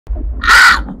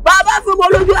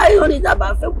ayọ̀ ní tàbá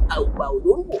fẹ́ àwùgbà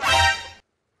olóńgbò.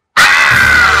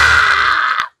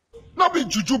 No be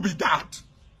juju be that.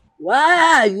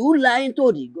 Why are you lying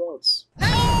to the gods?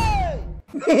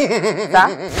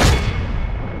 Sir?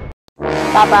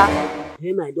 Baba.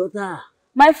 Hey, my daughter.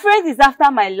 My friend is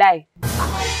after my life.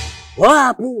 What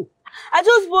happened? I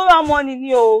just borrowed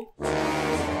money,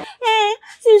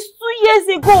 since 2 years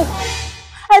ago.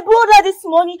 I borrowed her this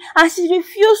money and she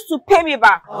refused to pay me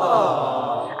back.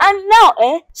 And now,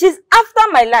 she's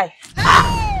after my life.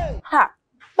 Ha!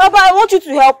 Baba, I want you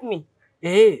to help me.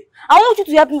 Hey. I want you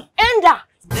to help me end her.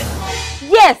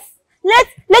 Yes.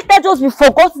 Let her just be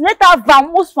forgotten. Let her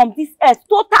vanish from this earth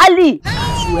totally.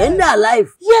 To end her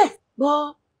life? Yes.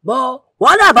 But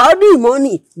what about the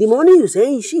money? The money you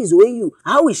say she's owing you.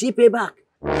 How will she pay back?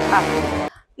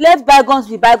 Let bygones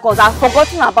be bygones. I've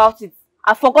forgotten about it.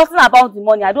 I've forgotten about the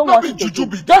money. I don't want it to do.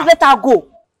 Just let her go.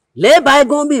 Let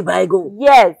bygone be bygone.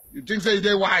 Yes. You think say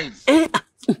they wise?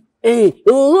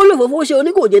 All of us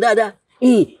only go dada.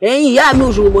 Ìyá mi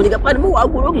oṣù mo ní ká pa ni mo wá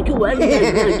gboro kìkì wá ní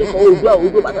ẹ̀jẹ̀ kan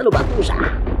ojú bàtà ló bá tó ṣá.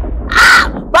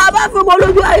 Bàbá fẹ́ mọ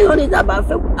lójú ayọ̀ ní tàbá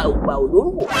fẹ́ àwùgbà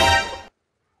olóńgbò.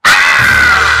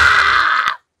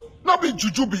 No be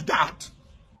juju be that.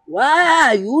 Why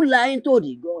are you lying to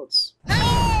the gods?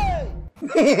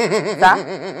 Sir?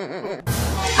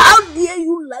 How dare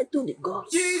you lie to the gods?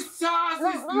 Jesus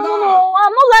is Lord. No,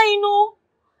 I'm not lying, no.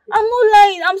 I'm not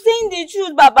lying. I'm saying the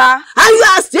truth, Baba. And you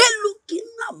are still looking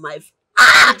at my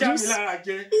this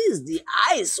is the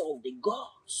eyes of the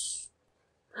gods.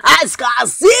 I can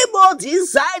see both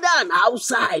inside and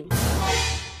outside.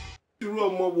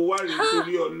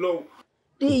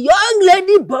 The young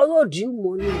lady borrowed you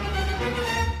money.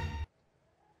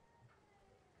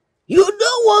 You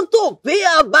don't want to pay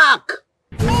her back.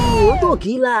 You want to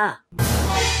kill her.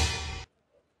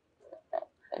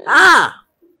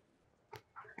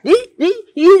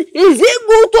 Is it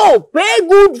good to pay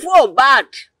good for bad?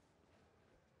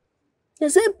 They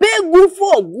say pay good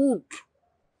for good.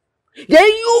 Then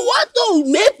you want to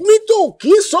make me to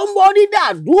kill somebody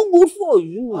that do good for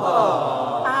you.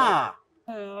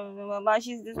 Mama,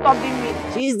 she's disturbing me.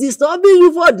 She's disturbing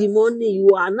you for the money. You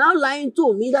are now lying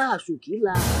to me that I should kill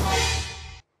her.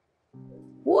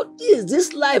 What is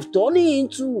this life turning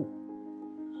into?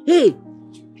 Hey,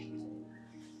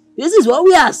 this is what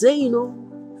we are saying,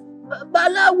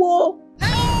 Balawo,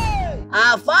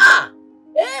 Afa,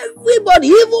 everybody,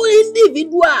 even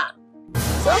individual,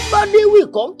 somebody will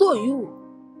come to you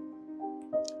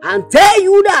and tell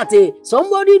you that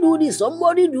somebody do this,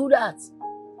 somebody do that.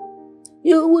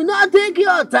 You will not take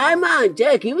your time and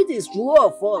check if it is true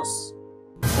or false.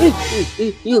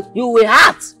 You will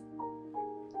hurt.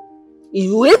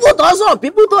 You even turn some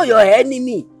people to your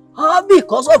enemy, all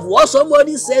because of what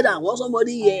somebody said and what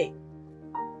somebody heard.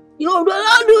 You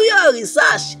don't do your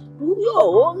research. Do your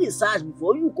own research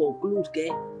before you conclude,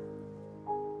 okay?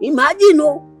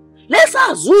 Imagine, let's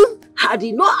assume I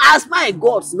did not ask my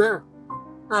gods now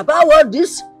about what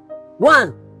this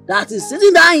one that is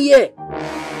sitting down here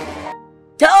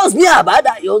tells me about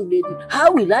that young lady.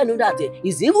 How will I know that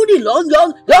it's even the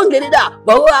young lady that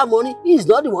borrowed her money? He's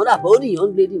not the one that borrowed the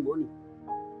young lady money.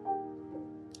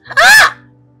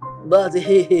 But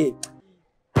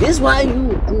this one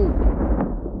you do.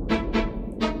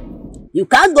 You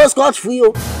can't go scot-free.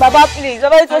 Baba, please.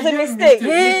 Baba, it was a mistake.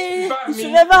 It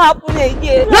should never happen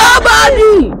again.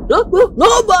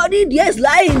 Nobody dares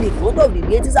lie in the front of the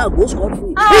deities and go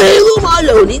scot-free. Baba,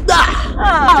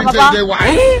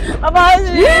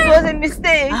 it was a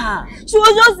mistake. She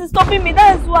was just disturbing me.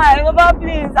 That's why. Baba,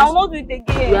 please. I will not do it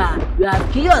again. You have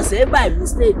killed yourself by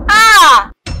mistake.